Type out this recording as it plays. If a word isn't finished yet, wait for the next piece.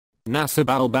Nasib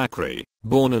al Bakri,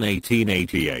 born in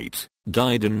 1888,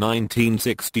 died in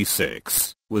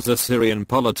 1966, was a Syrian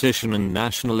politician and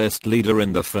nationalist leader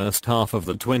in the first half of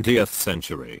the 20th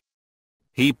century.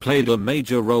 He played a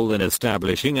major role in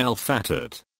establishing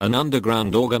al-Fatat, an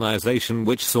underground organization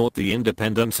which sought the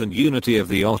independence and unity of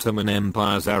the Ottoman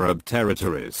Empire's Arab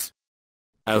territories.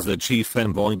 As the chief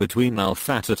envoy between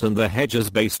al-Fatat and the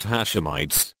Hejaz-based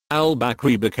Hashemites,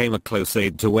 al-Bakri became a close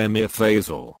aide to Emir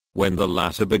Faisal, when the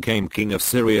latter became King of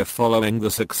Syria following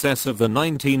the success of the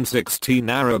 1916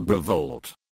 Arab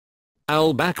Revolt.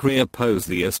 Al-Bakri opposed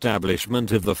the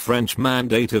establishment of the French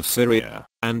Mandate of Syria,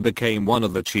 and became one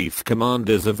of the chief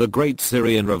commanders of the Great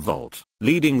Syrian Revolt,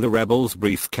 leading the rebels'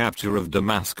 brief capture of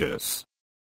Damascus.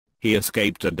 He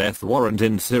escaped a death warrant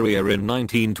in Syria in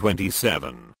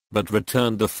 1927, but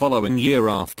returned the following year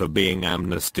after being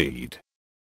amnestied.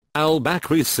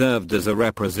 Al-Bakri served as a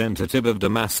representative of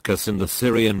Damascus in the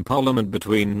Syrian Parliament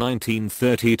between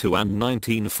 1932 and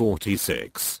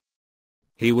 1946.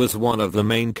 He was one of the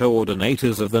main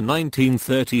coordinators of the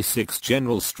 1936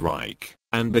 general strike,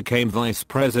 and became vice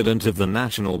president of the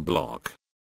National Bloc.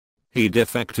 He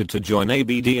defected to join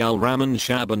Aide al-Rahman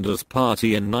Shahbandar's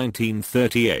party in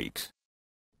 1938.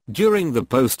 During the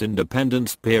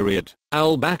post-independence period,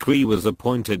 al-Bakri was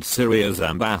appointed Syria's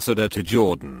ambassador to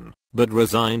Jordan, but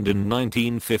resigned in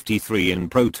 1953 in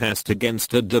protest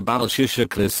against Adib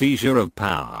al-Shishakli seizure of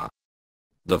power.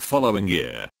 The following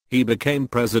year, he became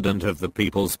president of the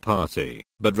People's Party,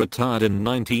 but retired in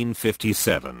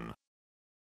 1957.